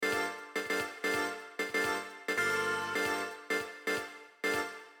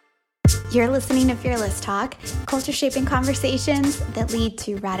You're listening to Fearless Talk, culture-shaping conversations that lead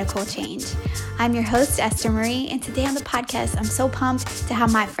to radical change. I'm your host, Esther Marie, and today on the podcast, I'm so pumped to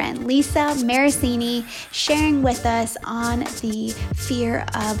have my friend Lisa Marasini sharing with us on the fear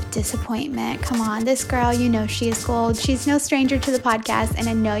of disappointment. Come on, this girl, you know she is gold. She's no stranger to the podcast, and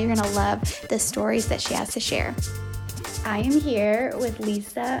I know you're going to love the stories that she has to share. I am here with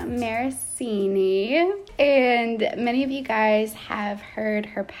Lisa Marasini, and many of you guys have heard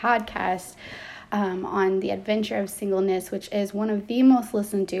her podcast on the adventure of singleness, which is one of the most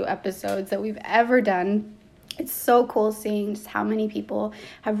listened to episodes that we've ever done. It's so cool seeing just how many people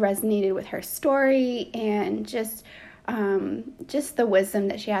have resonated with her story and just the wisdom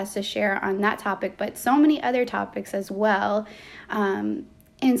that she has to share on that topic, but so many other topics as well.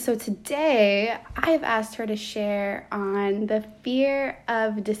 And so today, I've asked her to share on the fear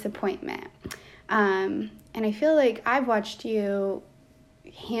of disappointment. And I feel like I've watched you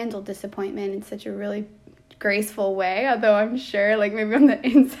handle disappointment in such a really graceful way, although I'm sure, like, maybe on the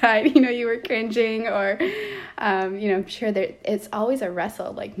inside, you were cringing or, I'm sure that it's always a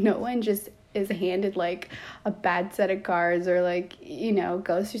wrestle. Like, no one just is handed like a bad set of cards or like,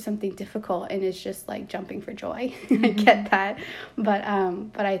 goes through something difficult and is just like jumping for joy. Mm-hmm. I get that. But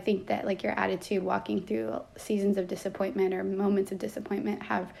I think that like your attitude walking through seasons of disappointment or moments of disappointment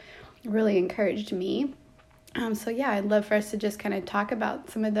have really encouraged me. So yeah, I'd love for us to just kind of talk about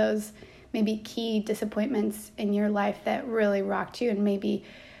some of those maybe key disappointments in your life that really rocked you and maybe,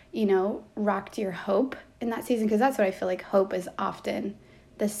 rocked your hope in that season. Because that's what I feel like hope is often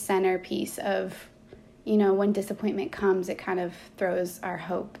the centerpiece of, when disappointment comes, it kind of throws our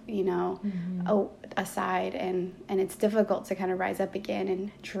hope, aside, and it's difficult to kind of rise up again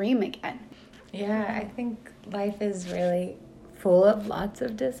and dream again. Yeah, I think life is really full of lots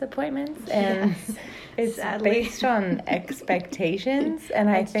of disappointments, and yes, it's sadly based on expectations, and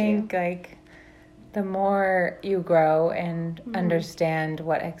I think true. Like the more you grow and understand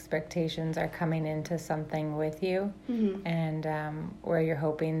what expectations are coming into something with you, and where you're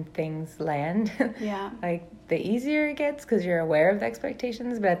hoping things land, like the easier it gets because you're aware of the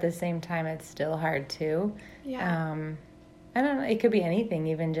expectations, but at the same time, it's still hard too. Yeah. I don't know, it could be anything,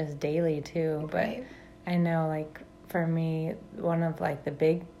 even just daily too, but right. I know like for me, one of like the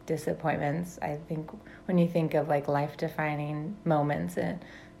big disappointments, I think when you think of like life-defining moments and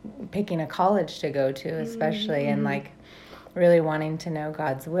picking a college to go to especially, and like really wanting to know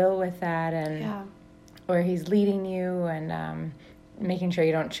God's will with that and where he's leading you, and making sure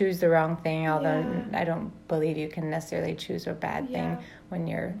you don't choose the wrong thing, although I don't believe you can necessarily choose a bad thing when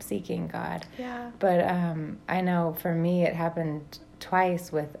you're seeking God. But I know for me it happened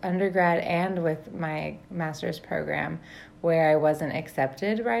twice with undergrad and with my master's program where I wasn't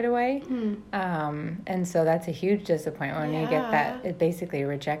accepted right away. And so that's a huge disappointment when you get that basically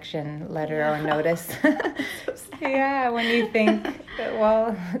rejection letter or notice. So when you think,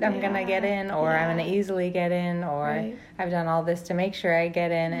 well, I'm going to get in, or I'm going to easily get in, or I've done all this to make sure I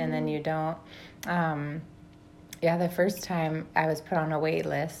get in, and then you don't. The first time I was put on a wait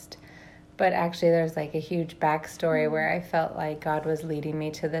list, but actually there's like a huge backstory where I felt like God was leading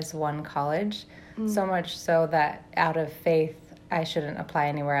me to this one college, so much so that out of faith, I shouldn't apply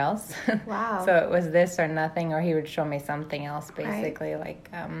anywhere else. Wow. So it was this or nothing, or he would show me something else, basically,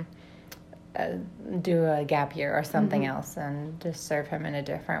 like do a gap year or something else and just serve him in a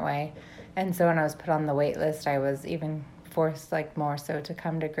different way. And so when I was put on the wait list, I was even forced like more so to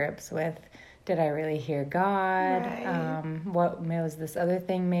come to grips with, did I really hear God? Right. What was this other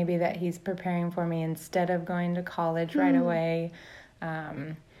thing maybe that he's preparing for me instead of going to college right away?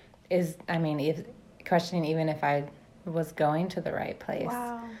 Questioning even if I was going to the right place.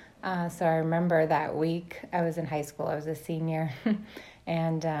 Wow. So I remember that week I was in high school. I was a senior,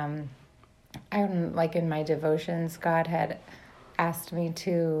 and I'm like in my devotions, God had asked me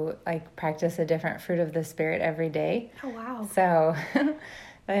to like practice a different fruit of the Spirit every day. Oh wow! So.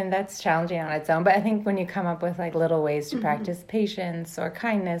 And that's challenging on its own. But I think when you come up with like little ways to practice patience or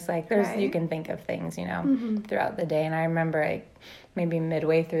kindness, like you can think of things, throughout the day. And I remember like maybe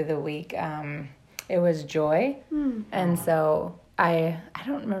midway through the week, it was joy. And so I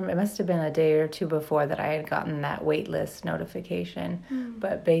don't remember, it must have been a day or two before that I had gotten that wait list notification.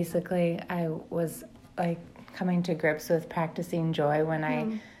 But basically I was like coming to grips with practicing joy when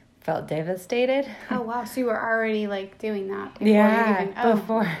I felt devastated. Oh wow! So you were already like doing that?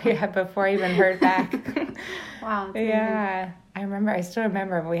 Before I even heard back. Wow. Yeah, I still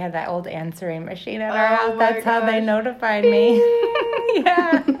remember we had that old answering machine at our house. That's how they notified me.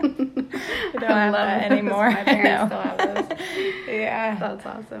 Yeah. We don't have that anymore. My parents still have those. Yeah. That's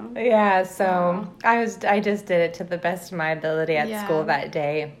awesome. Yeah. So I just did it to the best of my ability at school that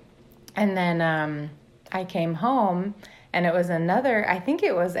day. And then I came home, and it was another, I think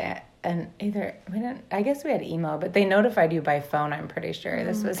it was I guess we had email, but they notified you by phone, I'm pretty sure.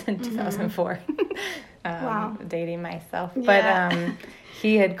 This was in 2004. Wow. Dating myself. Yeah. But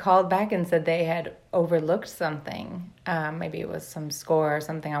he had called back and said they had overlooked something. Maybe it was some score or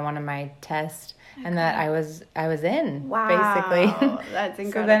something on one of my tests, and that I was in, basically. That's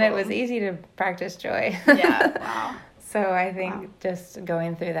incredible. So then it was easy to practice joy. Yeah, wow. So I think just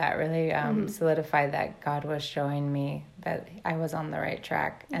going through that really solidified that God was showing me that I was on the right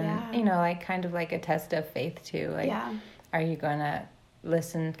track. And, you know, like kind of like a test of faith too. Like, are you going to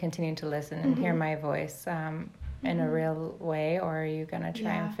continue to listen and hear my voice in a real way? Or are you going to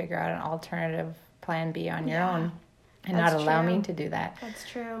try and figure out an alternative plan B on your own and not allow me to do that? That's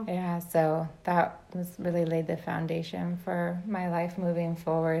true. Yeah, so that was really laid the foundation for my life moving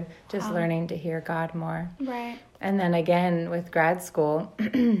forward, just learning to hear God more. Right. And then again with grad school,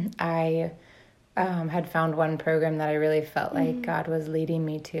 I had found one program that I really felt like God was leading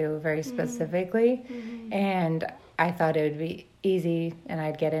me to very specifically. And I thought it would be easy and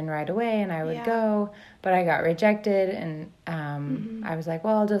I'd get in right away and I would go, but I got rejected, and I was like,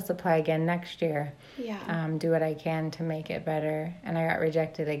 well, I'll just apply again next year. Do what I can to make it better. And I got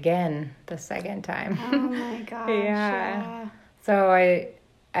rejected again the second time. Oh my gosh. So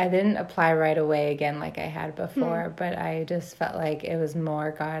I didn't apply right away again like I had before, but I just felt like it was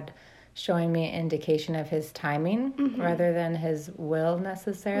more God showing me an indication of his timing rather than his will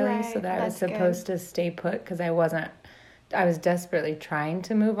necessarily, so that I was supposed to stay put, because I was desperately trying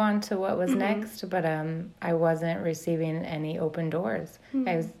to move on to what was next, but I wasn't receiving any open doors.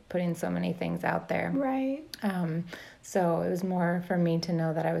 I was putting so many things out there. Right. So it was more for me to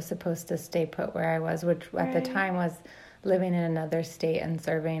know that I was supposed to stay put where I was, which at the time was living in another state and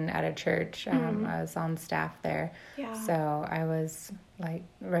serving at a church. I was on staff there. So I was like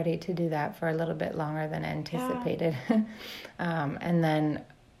ready to do that for a little bit longer than anticipated. And then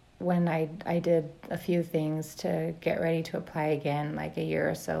when I did a few things to get ready to apply again, like a year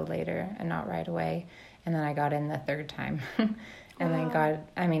or so later, and not right away. And then I got in the third time. And then God,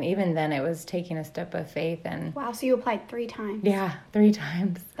 I mean, even then it was taking a step of faith. And wow, so you applied 3 times. Yeah, 3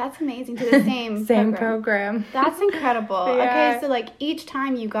 times. That's amazing, to the same program. That's incredible. Okay, so like each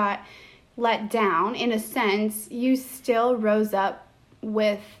time you got let down, in a sense, you still rose up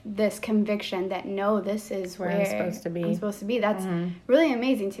with this conviction that no, this is where I'm supposed to be. That's really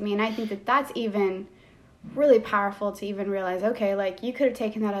amazing to me. And I think that that's even really powerful to even realize, okay, like you could have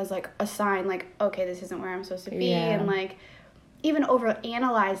taken that as like a sign, like, okay, this isn't where I'm supposed to be. And like even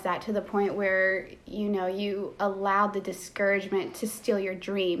overanalyze that to the point where, you know, you allowed the discouragement to steal your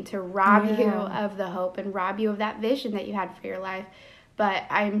dream, to rob you of the hope and rob you of that vision that you had for your life. But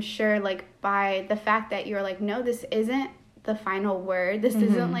I'm sure, like, by the fact that you're like, no, this isn't the final word. This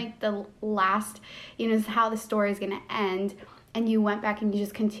isn't like the last, you know, this is how the story is going to end. And you went back and you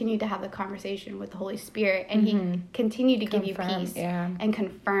just continued to have the conversation with the Holy Spirit, and he continued to give you peace and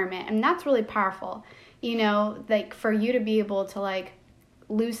confirm it. And that's really powerful. You know, like for you to be able to like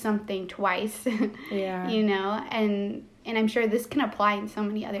lose something twice, you know, and I'm sure this can apply in so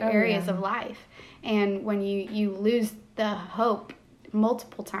many other areas of life. And when you lose the hope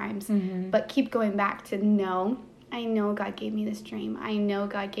multiple times, but keep going back to no, I know God gave me this dream. I know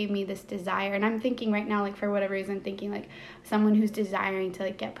God gave me this desire. And I'm thinking right now, like for whatever reason, I'm thinking like someone who's desiring to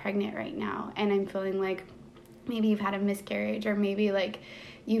like get pregnant right now. And I'm feeling like maybe you've had a miscarriage, or maybe like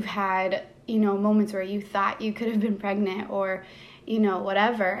you've had, you know, moments where you thought you could have been pregnant, or, you know,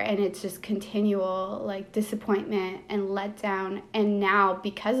 whatever. And it's just continual like disappointment and letdown. And now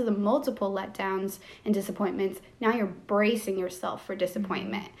because of the multiple letdowns and disappointments, now you're bracing yourself for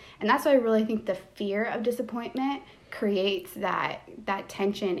disappointment. And that's why I really think the fear of disappointment creates that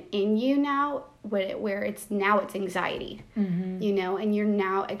tension in you now, where it's anxiety, you know, and you're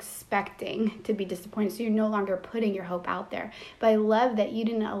now expecting to be disappointed. So you're no longer putting your hope out there. But I love that you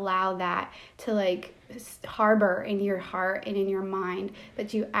didn't allow that to like harbor in your heart and in your mind,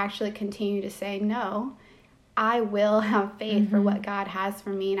 but you actually continue to say, no, I will have faith for what God has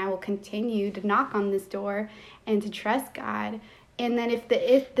for me, and I will continue to knock on this door and to trust God. And then if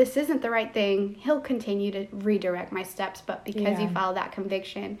this isn't the right thing, he'll continue to redirect my steps. But because you followed that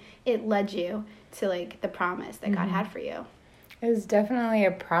conviction, it led you to like the promise that God had for you. It was definitely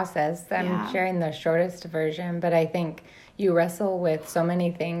a process. I'm sharing the shortest version, but I think you wrestle with so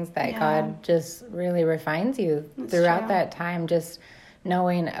many things that God just really refines you throughout that time. Just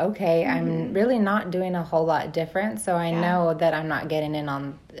knowing, okay, I'm really not doing a whole lot different. So I know that I'm not getting in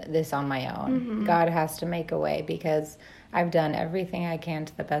on this on my own. God has to make a way, because I've done everything I can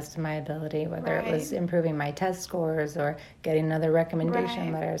to the best of my ability, whether it was improving my test scores or getting another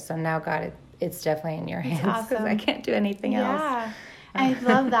recommendation letter. So now, God, it's definitely in your hands because I can't do anything else. Yeah, I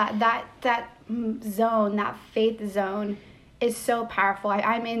love that. That zone, that faith zone is so powerful.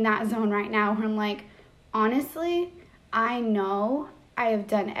 I'm in that zone right now where I'm like, honestly, I know I have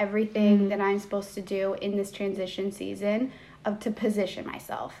done everything that I'm supposed to do in this transition season to position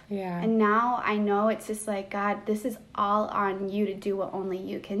myself. Yeah. And now I know it's just like, God, this is all on you to do what only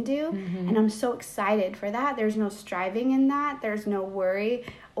you can do. And I'm so excited for that. There's no striving in that. There's no worry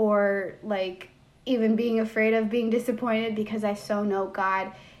or like even being afraid of being disappointed, because I so know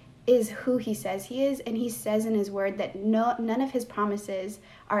God is who he says he is, and he says in his word that none of his promises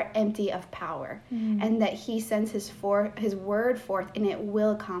are empty of power, and that he sends his word forth and it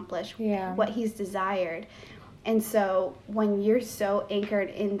will accomplish what he's desired. And so when you're so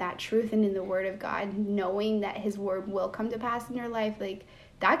anchored in that truth and in the word of God, knowing that his word will come to pass in your life, like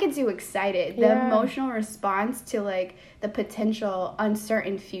that gets you excited. The emotional response to like the potential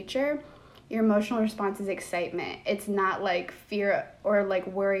uncertain future, your emotional response is excitement. It's not like fear or like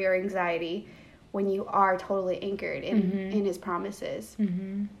worry or anxiety when you are totally anchored in his promises.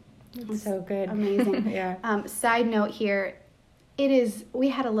 It's so good. Amazing. Side note here, we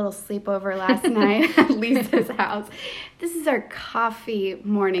had a little sleepover last night at Lisa's house. This is our coffee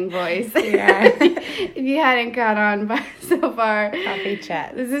morning voice. If you hadn't caught on by so far. Coffee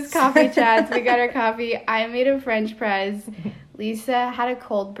chat. This is coffee chats. We got our coffee. I made a French press. Lisa had a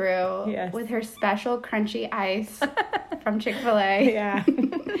cold brew with her special crunchy ice from Chick-fil-A. Yeah.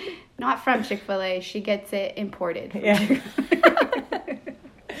 Not from Chick-fil-A. She gets it imported.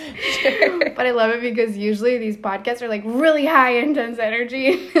 But I love it because usually these podcasts are like really high intense energy.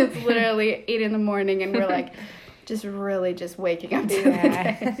 It's literally 8 a.m. and we're like just waking up to the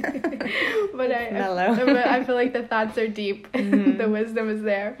day. But I feel like the thoughts are deep. The wisdom is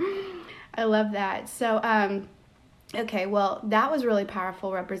there. I love that. So, okay, well, that was really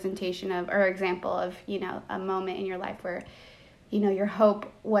powerful representation of, or example of, a moment in your life where, your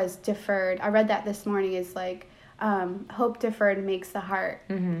hope was deferred. I read that this morning is like, hope deferred makes the heart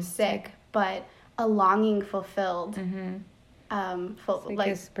sick, but a longing fulfilled like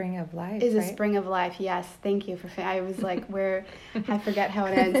a spring of life is a spring of life. Yes, thank you for I was like I forget how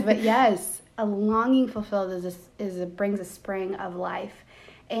it ends, but yes, a longing fulfilled brings a spring of life.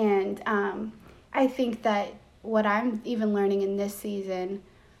 And I think that what I'm even learning in this season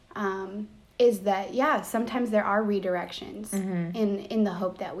is that sometimes there are redirections in the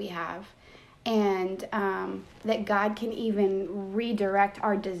hope that we have. And that God can even redirect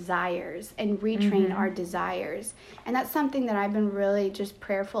our desires and retrain our desires. And that's something that I've been really just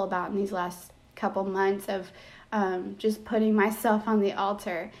prayerful about in these last couple months of just putting myself on the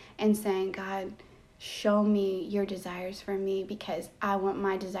altar and saying, God, show me your desires for me, because I want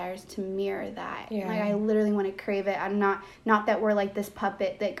my desires to mirror that. Like I literally want to crave it. I'm not that we're like this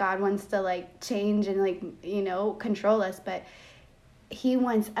puppet that God wants to like change and like, control us, but he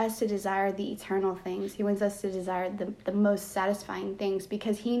wants us to desire the eternal things. He wants us to desire the most satisfying things,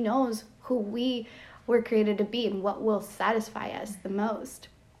 because he knows who we were created to be and what will satisfy us the most.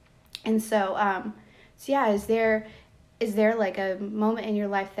 And so, is there like a moment in your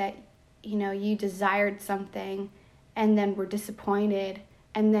life that, you desired something and then were disappointed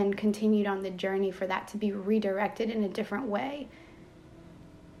and then continued on the journey for that to be redirected in a different way?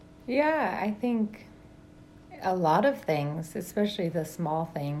 Yeah, I think a lot of things, especially the small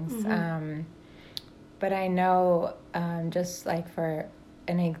things. But I know, just like for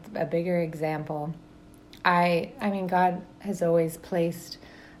a bigger example, I mean, God has always placed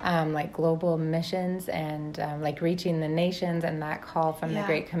like global missions and like reaching the nations and that call from the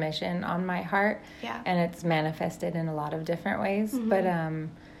Great Commission on my heart. And it's manifested in a lot of different ways. But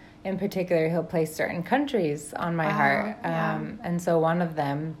in particular, he'll place certain countries on my heart. And so one of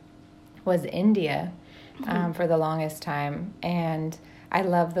them was India. For the longest time, and I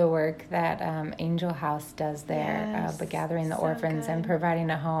love the work that Angel House does there, but gathering the orphans and providing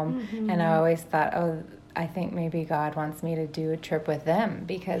a home. And I always thought, I think maybe God wants me to do a trip with them,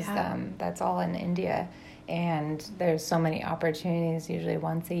 because that's all in India, and there's so many opportunities, usually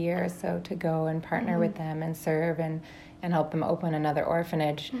once a year or so, to go and partner with them and serve and help them open another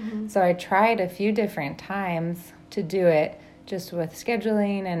orphanage. So I tried a few different times to do it, just with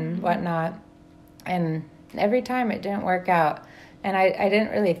scheduling and whatnot. And every time it didn't work out. And I didn't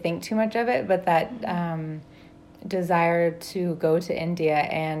really think too much of it, but that desire to go to India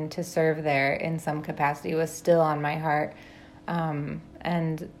and to serve there in some capacity was still on my heart. And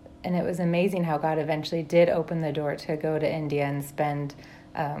it was amazing how God eventually did open the door to go to India and spend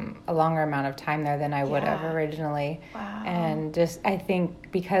a longer amount of time there than I would have originally. Wow. And just, I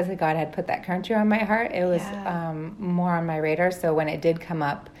think because God had put that country on my heart, it was more on my radar. So when it did come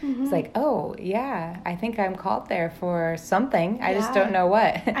up, it's like, oh, yeah, I think I'm called there for something. I just don't know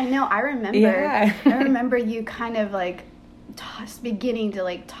what. I know. I remember. I remember you kind of like beginning to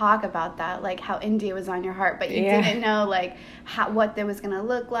like talk about that, like how India was on your heart, but you didn't know like what that was gonna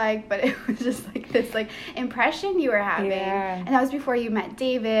look like, but it was just like this like impression you were having. And that was before you met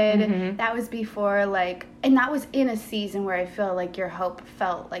David. That was before like, and that was in a season where I feel like your hope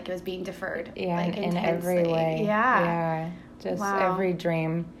felt like it was being deferred, like in every way. Just every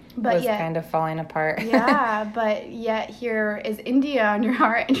dream was kind of falling apart. But yet here is India on your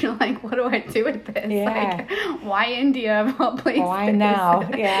heart, and you're like, what do I do with this? Like, why India of all places? Why now? I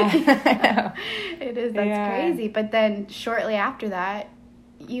know. It is. That's crazy. But then shortly after that,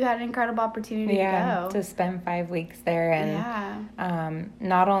 you had an incredible opportunity to go. To spend 5 weeks there and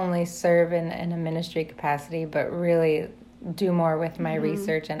not only serve in a ministry capacity, but really do more with my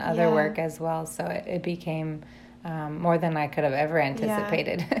research and other work as well. So it became more than I could have ever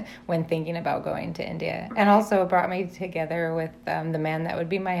anticipated when thinking about going to India. And also brought me together with the man that would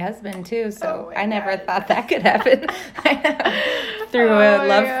be my husband too. So I never thought that could happen. Through a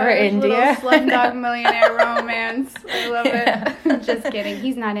love for India. Slumdog Millionaire romance. I love it. Just kidding.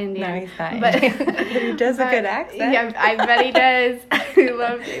 He's not Indian. No, he's not Indian. But he does a good accent. Yeah, I bet he does. I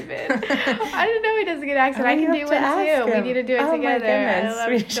love David. I didn't know he does a good accent. I can do one too. We need to do it together. I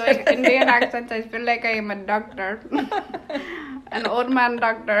love doing Indian accents. I feel like I am a doctor. An old man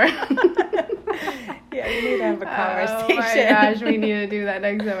doctor. Yeah, we need to have a conversation. Oh my gosh, we need to do that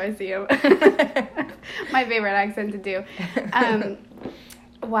next time I see him. My favorite accent to do.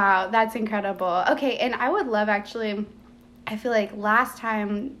 Wow, that's incredible. Okay, and I would love actually, I feel like last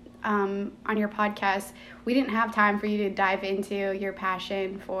time on your podcast, we didn't have time for you to dive into your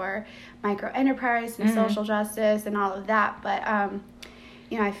passion for micro enterprise and social justice and all of that. But,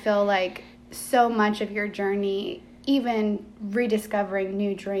 I feel like so much of your journey, even rediscovering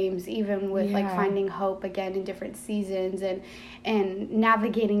new dreams, even with like finding hope again in different seasons and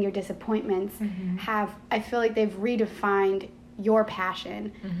navigating your disappointments, I feel like they've redefined your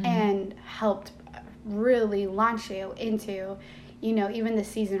passion and helped really launch you into, even the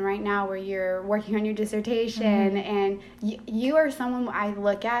season right now where you're working on your dissertation and you are someone I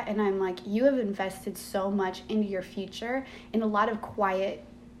look at and I'm like, you have invested so much into your future in a lot of quiet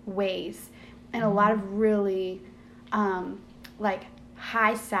ways and a lot of really like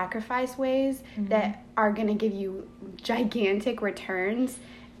high sacrifice ways that are going to give you gigantic returns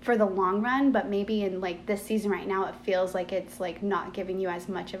for the long run, but maybe in like this season right now it feels like it's like not giving you as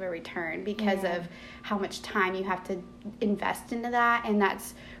much of a return because of how much time you have to invest into that. And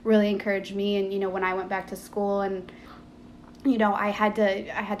that's really encouraged me. And when I went back to school and I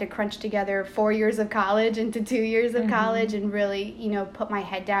had to crunch together 4 years of college into 2 years of college and really, put my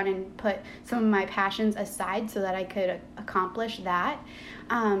head down and put some of my passions aside so that I could accomplish that.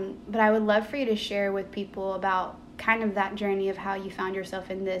 But I would love for you to share with people about kind of that journey of how you found yourself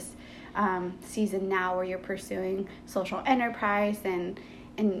in this season now where you're pursuing social enterprise and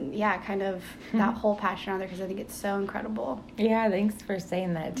kind of that whole passion on there, because I think it's so incredible. Yeah, thanks for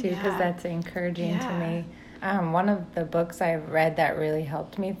saying that too, because that's encouraging to me. One of the books I've read that really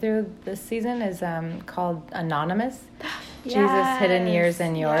helped me through this season is called Anonymous. Jesus' Hidden Years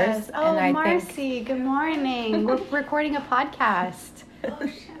and Yours. Yes. Oh, and Marcy, good morning. We're recording a podcast.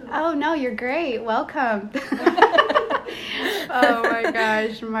 Oh, no, you're great. Welcome. Oh, my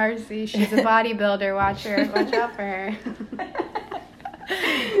gosh, Marcy. She's a bodybuilder. Watch out for her.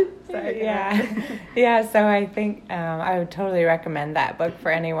 Sorry. Yeah, so I think I would totally recommend that book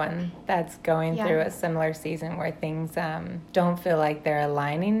for anyone that's going through a similar season where things don't feel like they're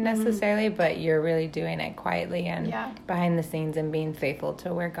aligning necessarily, but you're really doing it quietly and behind the scenes and being faithful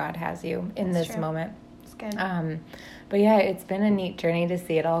to where God has you in this moment. It's good. But yeah, it's been a neat journey to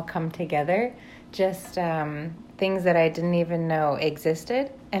see it all come together. Just things that I didn't even know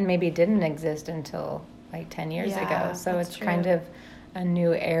existed and maybe didn't exist until like 10 years ago. So it's kind of a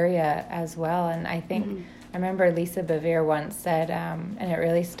new area as well. And I think I remember Lisa Bevere once said, and it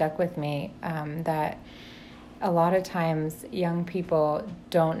really stuck with me, that a lot of times young people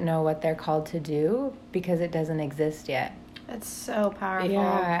don't know what they're called to do because it doesn't exist yet. That's so powerful.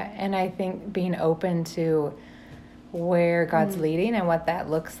 Yeah, and I think being open to where God's leading and what that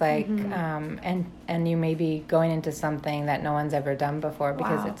looks like, and you may be going into something that no one's ever done before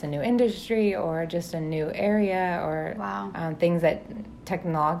because it's a new industry or just a new area or things that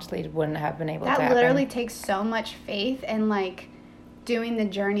technologically wouldn't have been able to happen. That literally takes so much faith and like doing the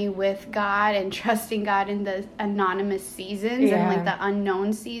journey with God and trusting God in the anonymous seasons and like the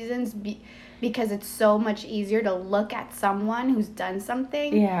unknown seasons because it's so much easier to look at someone who's done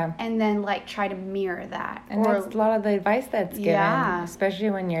something and then like try to mirror that. And that's a lot of the advice that's given,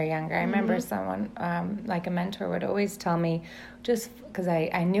 especially when you're younger. I remember someone, like a mentor, would always tell me, just because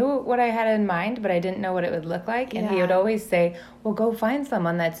I knew what I had in mind, but I didn't know what it would look like. And he would always say, well, go find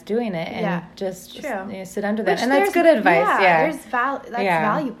someone that's doing it and just sit under that. And that's good advice. That's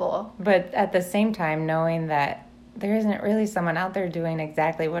valuable. But at the same time, knowing that there isn't really someone out there doing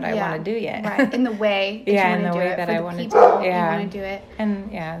exactly what I want to do yet. Right, in the way that in the way that I want to do it. You want to do it.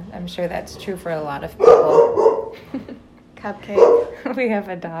 And I'm sure that's true for a lot of people. Cupcake. We have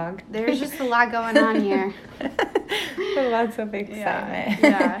a dog. There's just a lot going on here. Lots of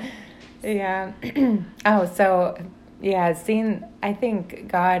excitement. Yeah. Oh, so seeing, I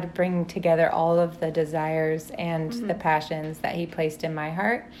think God bring together all of the desires and the passions that he placed in my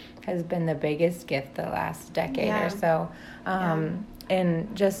heart has been the biggest gift the last decade or so.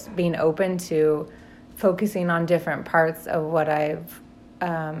 And just being open to focusing on different parts of what I've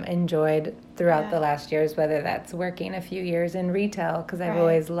enjoyed throughout the last years, whether that's working a few years in retail, because I've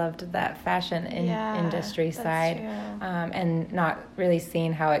always loved that fashion industry side, and not really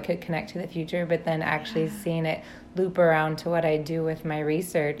seeing how it could connect to the future, but then actually seeing it loop around to what I do with my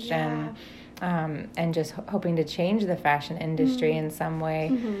research and just hoping to change the fashion industry in some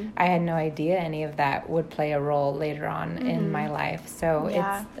way. I had no idea any of that would play a role later on in my life. So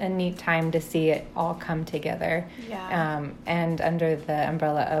it's a neat time to see it all come together. And under the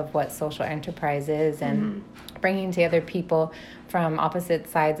umbrella of what social enterprise is and bringing together people from opposite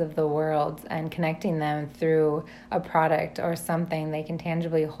sides of the world and connecting them through a product or something they can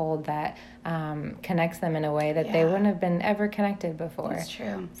tangibly hold that connects them in a way that they wouldn't have been ever connected before. That's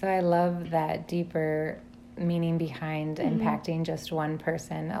true. So I love that deeper meaning behind impacting just one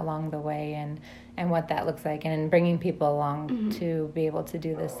person along the way and what that looks like, and bringing people along to be able to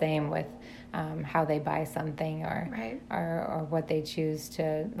do the same with how they buy something or what they choose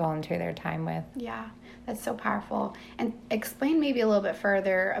to volunteer their time with. Yeah. That's so powerful. And explain maybe a little bit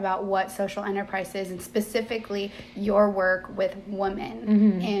further about what social enterprise is, and specifically your work with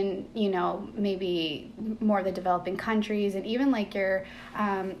women in, maybe more of the developing countries, and even like your,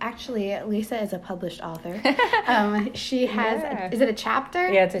 actually, Lisa is a published author. She has, is it a chapter?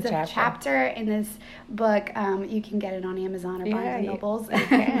 Yeah, it's a chapter in this book. You can get it on Amazon or Barnes and Nobles. You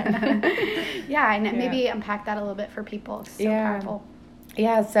can. And maybe unpack that a little bit for people. It's so powerful.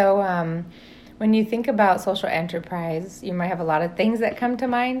 Yeah, so when you think about social enterprise, you might have a lot of things that come to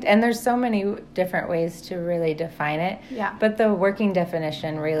mind, and there's so many different ways to really define it. But the working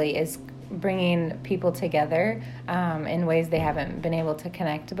definition really is bringing people together in ways they haven't been able to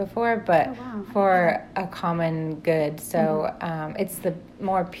connect before, but for a common good. So it's the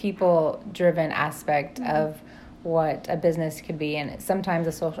more people-driven aspect of what a business could be, and sometimes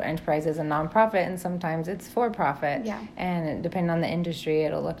a social enterprise is a nonprofit, and sometimes it's for-profit, and depending on the industry,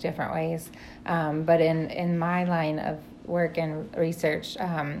 it'll look different ways. But in my line of work and research,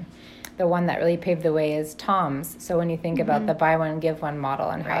 the one that really paved the way is Tom's. So when you think about the buy one, give one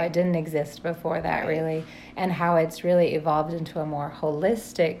model and how it didn't exist before that really, and how it's really evolved into a more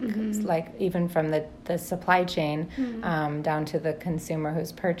holistic, like even from the supply chain down to the consumer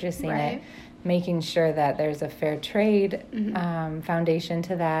who's purchasing it, making sure that there's a fair trade foundation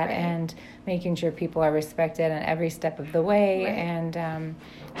to that, and making sure people are respected on every step of the way, and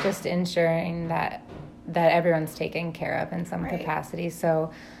just ensuring that everyone's taken care of in some capacity.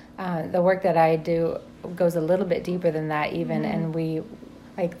 So the work that I do goes a little bit deeper than that even, and we,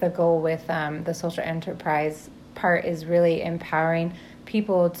 like, the goal with the social enterprise part is really empowering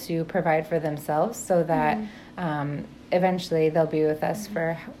people to provide for themselves, so that eventually they'll be with us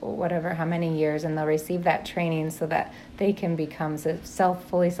for how many years, and they'll receive that training so that they can become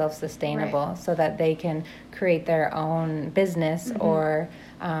fully self-sustainable, so that they can create their own business or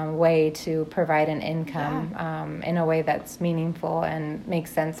way to provide an income in a way that's meaningful and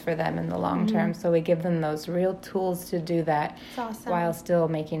makes sense for them in the long term. So we give them those real tools to do that while still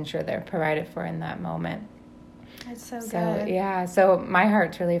making sure they're provided for in that moment. That's so good. Yeah, so my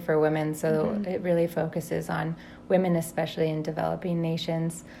heart's really for women, so it really focuses on women, especially in developing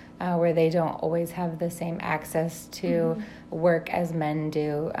nations, where they don't always have the same access to work as men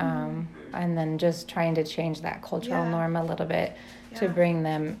do, and then just trying to change that cultural norm a little bit to bring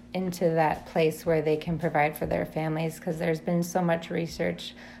them into that place where they can provide for their families, because there's been so much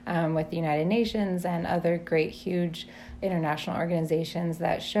research with the United Nations and other great, huge international organizations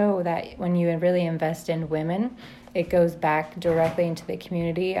that show that when you really invest in women, it goes back directly into the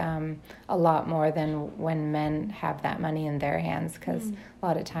community a lot more than when men have that money in their hands, because a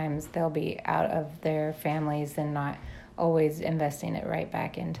lot of times they'll be out of their families and not always investing it right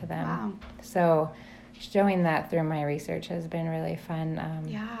back into them. Wow. So showing that through my research has been really fun.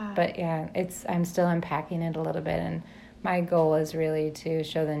 But yeah, I'm still unpacking it a little bit, and my goal is really to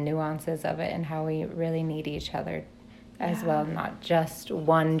show the nuances of it and how we really need each other as well, not just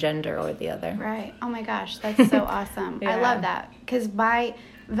one gender or the other. Right. Oh my gosh, that's so awesome. I love that, because by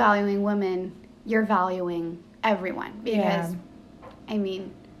valuing women, you're valuing everyone, because I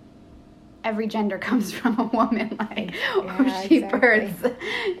mean, every gender comes from a woman, like, who she births,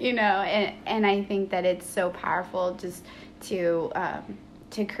 you know, and I think that it's so powerful just to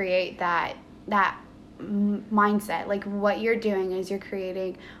create that mindset. Like, what you're doing is you're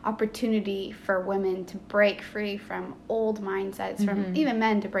creating opportunity for women to break free from old mindsets, from even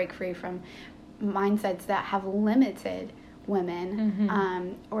men to break free from mindsets that have limited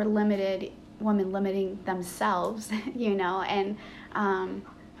women, or limited women limiting themselves, you know, and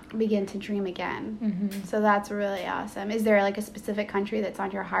begin to dream again. So that's really awesome. Is there like a specific country that's on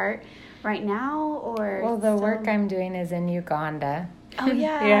your heart right now, or? Well, the work I'm doing is in Uganda. Oh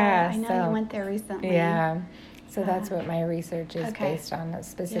yeah, I know you went there recently. Yeah, so that's what my research is based on, a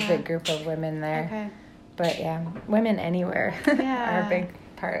specific group of women there. Okay. But yeah, women anywhere are a big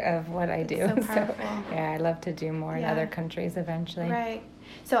part of what I do. So powerful. So I'd love to do more in other countries eventually. Right.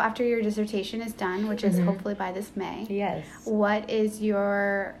 So after your dissertation is done, which is hopefully by this May, what is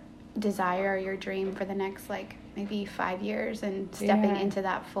your desire, your dream for the next, like, maybe 5 years and stepping into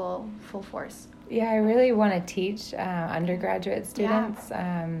that full force? Yeah, I really want to teach undergraduate students.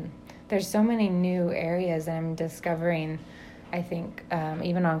 There's so many new areas I'm discovering. I think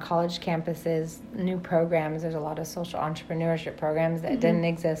even on college campuses, new programs, there's a lot of social entrepreneurship programs that didn't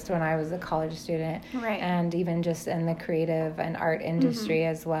exist when I was a college student. Right. And even just in the creative and art industry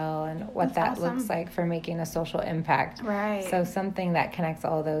as well, and what that looks like for making a social impact. Right. So something that connects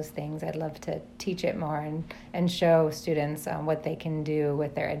all those things, I'd love to teach it more and show students what they can do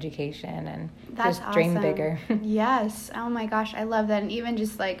with their education, and just dream bigger. Yes. Oh my gosh, I love that. And even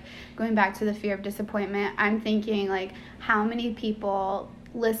just like going back to the fear of disappointment, I'm thinking, like, how many people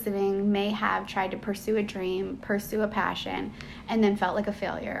listening may have tried to pursue a dream, pursue a passion, and then felt like a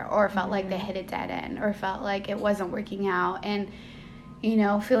failure, or felt like they hit a dead end, or felt like it wasn't working out, and, you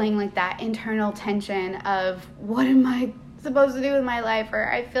know, feeling like that internal tension of, what am I supposed to do with my life?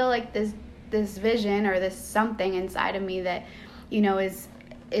 Or I feel like this vision, or this something inside of me that, you know, is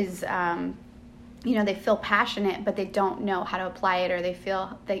you know, they feel passionate, but they don't know how to apply it, or they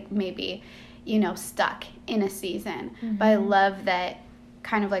feel they maybe, you know, stuck in a season. But I love that,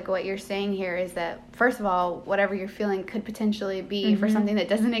 kind of like what you're saying here, is that, first of all, whatever you're feeling could potentially be for something that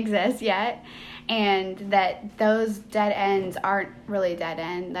doesn't exist yet, and that those dead ends aren't really dead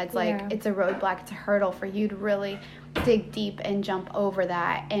end. That's like, it's a roadblock, it's a hurdle for you to really dig deep and jump over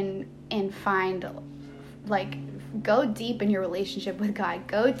that, and find, like, go deep in your relationship with God.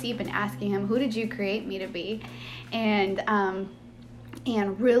 Go deep in asking him, who did you create me to be? And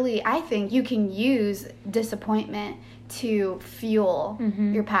really, I think you can use disappointment to fuel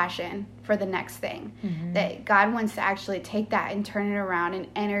your passion for the next thing. That God wants to actually take that and turn it around and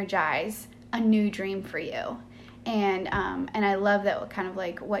energize a new dream for you. And I love that, kind of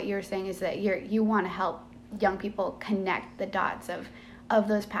like what you're saying, is that you want to help young people connect the dots of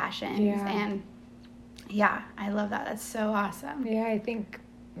those passions. And I love that. That's so awesome. Yeah, I think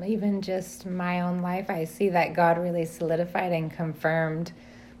even just my own life, I see that God really solidified and confirmed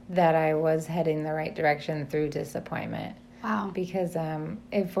that I was heading the right direction through disappointment. Wow. Because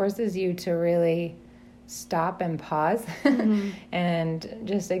it forces you to really stop and pause and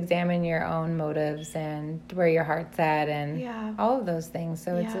just examine your own motives and where your heart's at, and all of those things.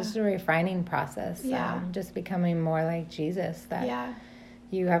 So it's just a refining process, just becoming more like Jesus, that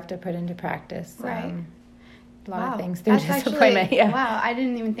you have to put into practice. Right. A lot of things through disappointment. Wow, I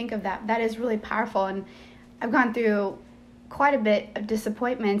didn't even think of that. That is really powerful. And I've gone through quite a bit of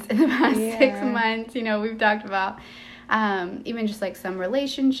disappointments in the past 6 months. You know, we've talked about even just like some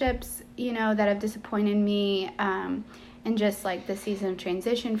relationships, you know, that have disappointed me, and just like the season of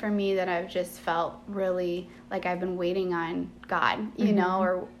transition for me, that I've just felt really like I've been waiting on God, you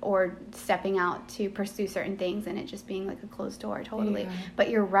know, or stepping out to pursue certain things, and it just being like a closed door totally. But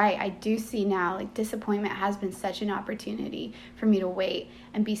you're right. I do see now, like, disappointment has been such an opportunity for me to wait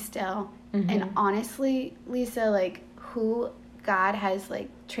and be still. And honestly, Lisa, like, who God has, like,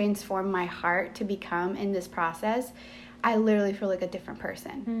 transformed my heart to become in this process, I literally feel like a different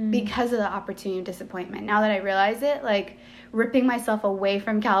person because of the opportunity of disappointment. Now that I realize it, like, ripping myself away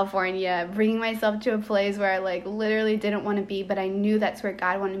from California, bringing myself to a place where I, like, literally didn't want to be, but I knew that's where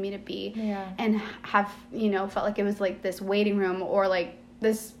God wanted me to be. Yeah. And have, you know, felt like it was, like, this waiting room or, like,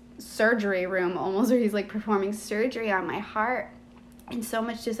 this surgery room almost, where he's, like, performing surgery on my heart. And so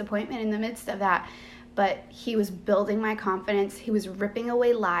much disappointment in the midst of that. But he was building my confidence. He was ripping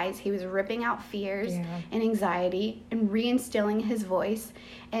away lies. He was ripping out fears and anxiety and reinstilling his voice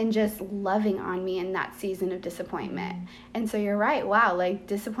and just loving on me in that season of disappointment. And so you're right. Wow, like,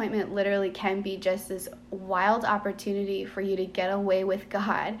 disappointment literally can be just this wild opportunity for you to get away with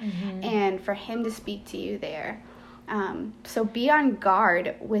God and for him to speak to you there. So be on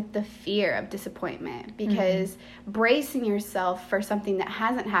guard with the fear of disappointment, because bracing yourself for something that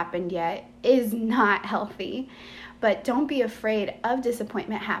hasn't happened yet is not healthy. But don't be afraid of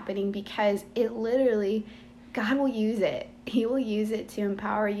disappointment happening, because it literally, God will use it. He will use it to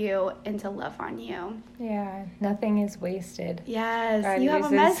empower you and to love on you. Yeah, nothing is wasted. Yes, God you have a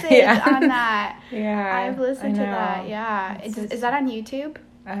uses- message on that. Yeah, I've listened to I know. that. Yeah, is that on YouTube?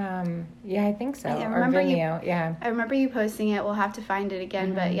 Yeah, I think so. I Or remember Vimeo, yeah. I remember you posting it. We'll have to find it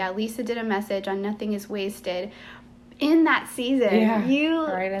again. But yeah, Lisa did a message on Nothing is Wasted. In that season, you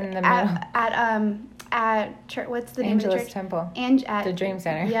right in the middle. At church, what's the name of the Angelus church? Temple. At the Dream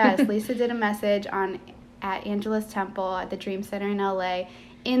Center. Yes, Lisa did a message at Angelus Temple at the Dream Center in LA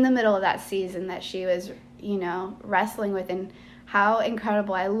in the middle of that season that she was, you know, wrestling with. And how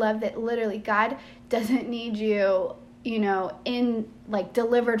incredible. I love that literally God doesn't need you, you know,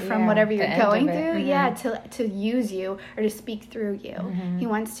 delivered from whatever you're going through, to use you or to speak through you. He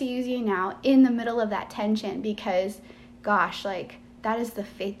wants to use you now in the middle of that tension, because, gosh, like, that is the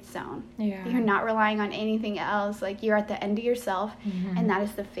faith zone. Yeah. You're not relying on anything else. Like, you're at the end of yourself, and that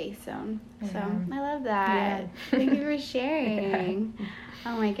is the faith zone. So I love that. Thank you for sharing.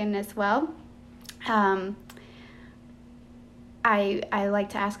 Oh my goodness. Well, I like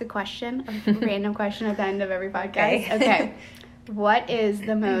to ask a question, a random question at the end of every podcast. Okay. What is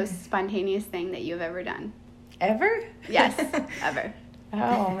the most spontaneous thing that you've ever done? Ever? Yes, ever.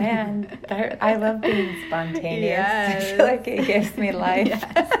 Oh, man. I love being spontaneous. Yes. I feel like it gives me life.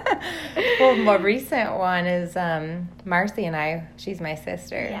 Yes. Well, more recent one is Marcy and I. She's my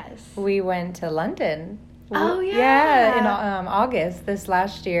sister. Yes. We went to London. Oh, yeah. Yeah, in August this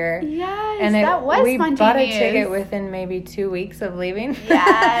last year. Yes, and that was we spontaneous. bought a ticket within maybe 2 weeks of leaving.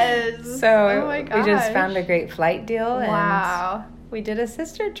 Yes. So oh my we just gosh. found a great flight deal. Wow. And we did a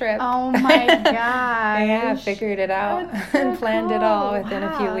sister trip. Oh my gosh. Yeah, figured it out That's so and planned it all cool. within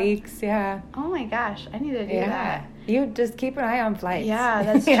a few Wow. weeks. Yeah. Oh my gosh, I need to do that. You just keep an eye on flights. Yeah,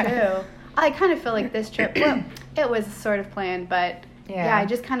 that's true. I kind of feel like this trip, well, it was sort of planned, but yeah, I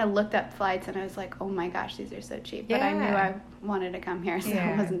just kind of looked up flights and I was like, oh my gosh, these are so cheap. But I knew I wanted to come here, so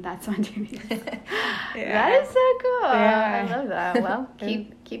it wasn't that spontaneous. That is so cool. Yeah. I love that. Well,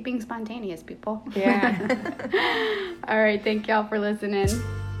 keep being spontaneous, people. Yeah. All right, thank y'all for listening.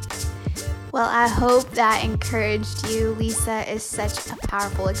 Well, I hope that encouraged you. Lisa is such a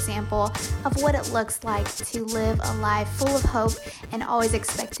powerful example of what it looks like to live a life full of hope and always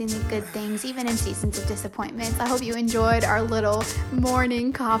expecting the good things, even in seasons of disappointments. I hope you enjoyed our little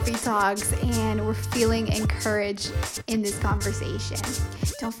morning coffee talks and we're feeling encouraged in this conversation.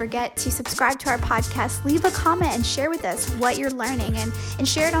 Don't forget to subscribe to our podcast, leave a comment, and share with us what you're learning, and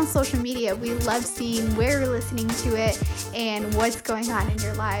share it on social media. We love seeing where you're listening to it and what's going on in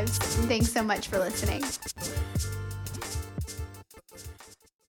your lives. And thanks so much for listening.